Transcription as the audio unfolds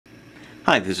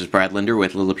Hi, this is Brad Linder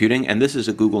with Liliputing, and this is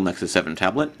a Google Nexus 7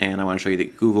 tablet, and I want to show you the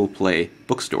Google Play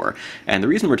Bookstore. And the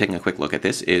reason we're taking a quick look at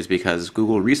this is because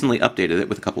Google recently updated it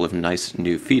with a couple of nice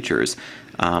new features.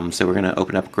 So we're going to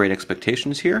open up Great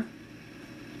Expectations here.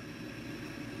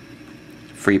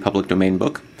 Free public domain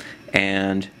book.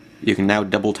 And you can now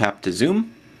double tap to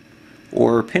zoom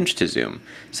or pinch to zoom.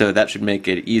 So that should make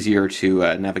it easier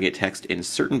to navigate text in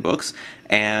certain books.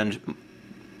 And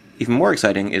even more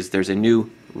exciting is there's a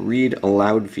new Read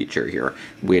Aloud feature here,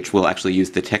 which will actually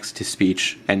use the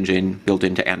text-to-speech engine built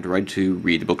into Android to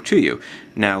read the book to you.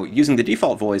 Now, using the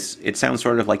default voice, it sounds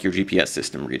sort of like your GPS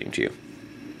system reading to you.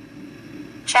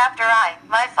 Chapter I,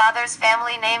 my father's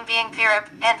family name being Pirip,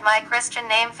 and my Christian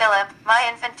name Philip. My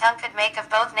infant tongue could make of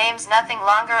both names nothing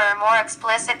longer or more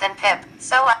explicit than Pip.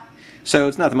 So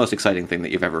it's not the most exciting thing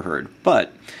that you've ever heard,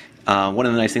 but one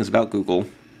of the nice things about Google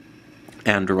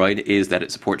Android is that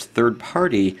it supports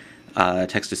third-party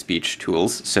text-to-speech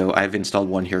tools. So I've installed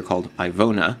one here called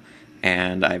Ivona,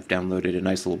 and I've downloaded a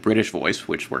nice little British voice,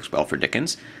 which works well for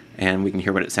Dickens, and we can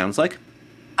hear what it sounds like.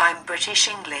 I'm British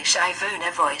English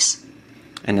Ivona voice.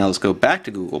 And now let's go back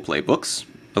to Google Play Books,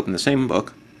 open the same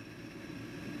book,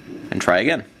 and try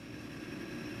again.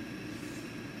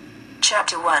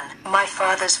 Chapter 1, my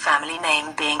father's family name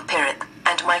being Pirip,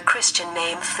 and my Christian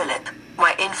name Philip.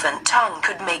 My infant tongue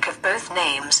could make of both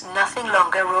names nothing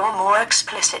longer or more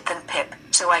explicit than Pip,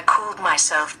 so I called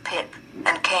myself Pip,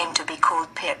 and came to be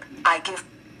called Pip.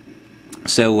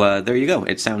 So there you go.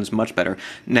 It sounds much better.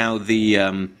 Now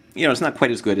it's not quite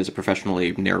as good as a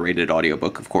professionally narrated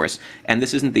audiobook, of course, and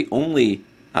this isn't the only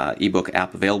ebook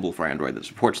app available for Android that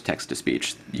supports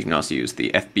text-to-speech. You can also use the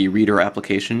FB Reader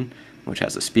application, which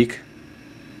has a speak.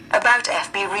 About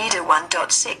FB Reader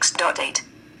 1.6.8.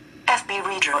 FB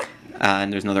Reader.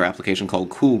 And there's another application called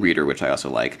Cool Reader, which I also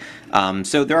like.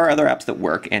 So there are other apps that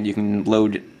work, and you can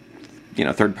load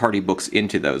third-party books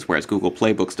into those, whereas Google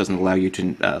Play Books doesn't allow you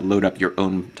to load up your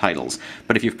own titles.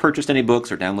 But if you've purchased any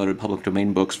books or downloaded public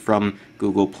domain books from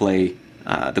Google Play,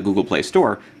 the Google Play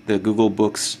Store, the Google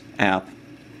Books app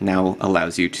now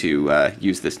allows you to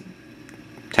use this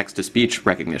text-to-speech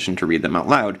recognition to read them out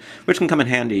loud, which can come in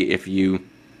handy if you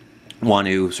want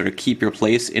to sort of keep your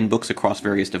place in books across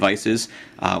various devices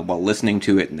while listening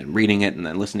to it and then reading it and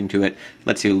then listening to it.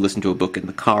 Lets you listen to a book in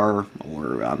the car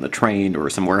or on the train or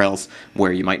somewhere else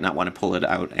where you might not want to pull it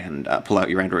out and pull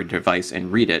out your Android device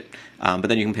and read it, but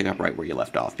then you can pick up right where you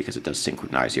left off because it does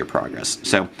synchronize your progress.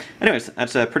 So anyways,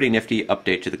 that's a pretty nifty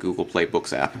update to the Google Play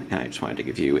Books app, and I just wanted to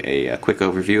give you a quick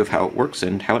overview of how it works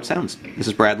and how it sounds. This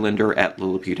is Brad Linder at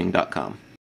Liliputing.com.